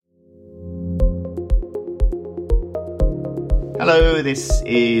Hello, this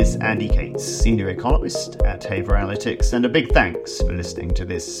is Andy Cates, Senior Economist at Haver Analytics, and a big thanks for listening to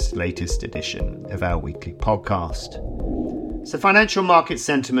this latest edition of our weekly podcast. So financial market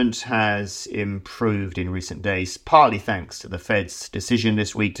sentiment has improved in recent days, partly thanks to the Fed's decision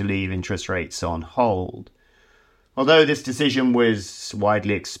this week to leave interest rates on hold. Although this decision was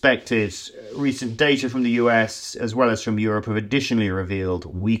widely expected, recent data from the US as well as from Europe have additionally revealed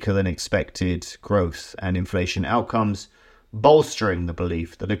weaker than expected growth and inflation outcomes, bolstering the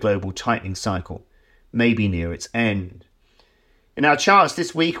belief that a global tightening cycle may be near its end. In our charts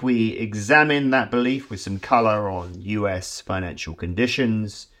this week, we examine that belief with some colour on US financial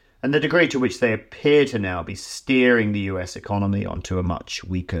conditions and the degree to which they appear to now be steering the US economy onto a much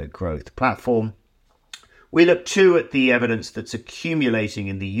weaker growth platform. We look too at the evidence that's accumulating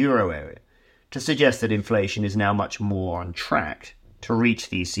in the euro area to suggest that inflation is now much more on track to reach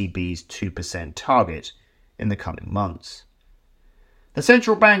the ECB's 2% target in the coming months. The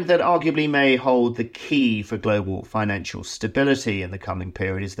central bank that arguably may hold the key for global financial stability in the coming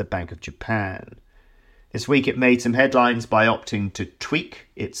period is the Bank of Japan. This week it made some headlines by opting to tweak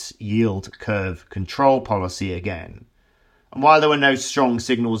its yield curve control policy again. And while there were no strong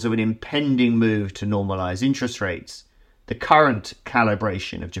signals of an impending move to normalise interest rates, the current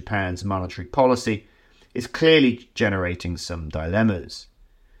calibration of Japan's monetary policy is clearly generating some dilemmas.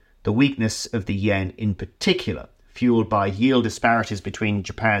 The weakness of the yen in particular, fueled by yield disparities between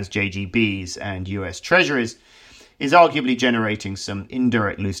Japan's JGBs and US Treasuries, is arguably generating some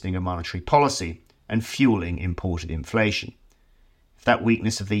indirect loosening of monetary policy and fueling imported inflation. If that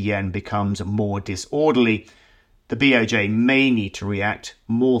weakness of the yen becomes more disorderly, the BOJ may need to react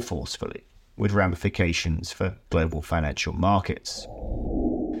more forcefully, with ramifications for global financial markets.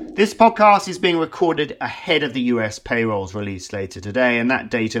 This podcast is being recorded ahead of the US payrolls released later today, and that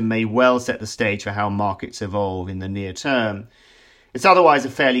data may well set the stage for how markets evolve in the near term. It's otherwise a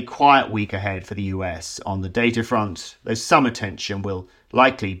fairly quiet week ahead for the US on the data front, though some attention will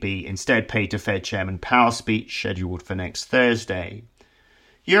likely be instead paid to Fed Chairman Powell's speech scheduled for next Thursday.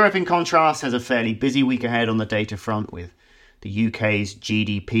 Europe, in contrast, has a fairly busy week ahead on the data front, with the UK's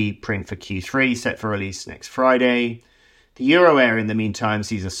GDP print for Q3 set for release next Friday. The euro area, in the meantime,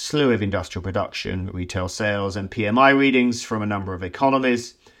 sees a slew of industrial production, retail sales and PMI readings from a number of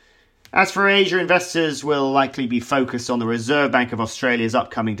economies. As for Asia, investors will likely be focused on the Reserve Bank of Australia's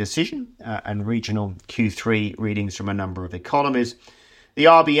upcoming decision and regional Q3 readings from a number of economies. The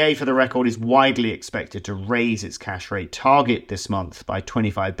RBA, for the record, is widely expected to raise its cash rate target this month by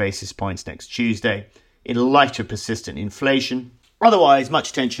 25 basis points next Tuesday in light of persistent inflation. Otherwise, much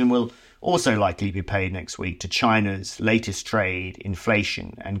attention will also likely be paid next week to China's latest trade,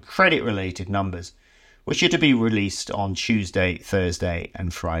 inflation and credit-related numbers, which are to be released on Tuesday, Thursday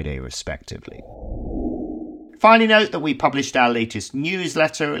and Friday respectively. Finally, note that we published our latest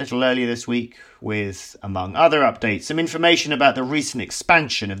newsletter a little earlier this week with, among other updates, some information about the recent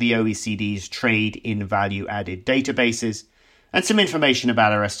expansion of the OECD's trade in value-added databases and some information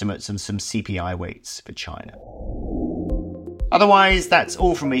about our estimates and some CPI weights for China. Otherwise, that's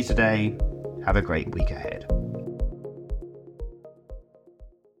all from me today. Have a great week ahead.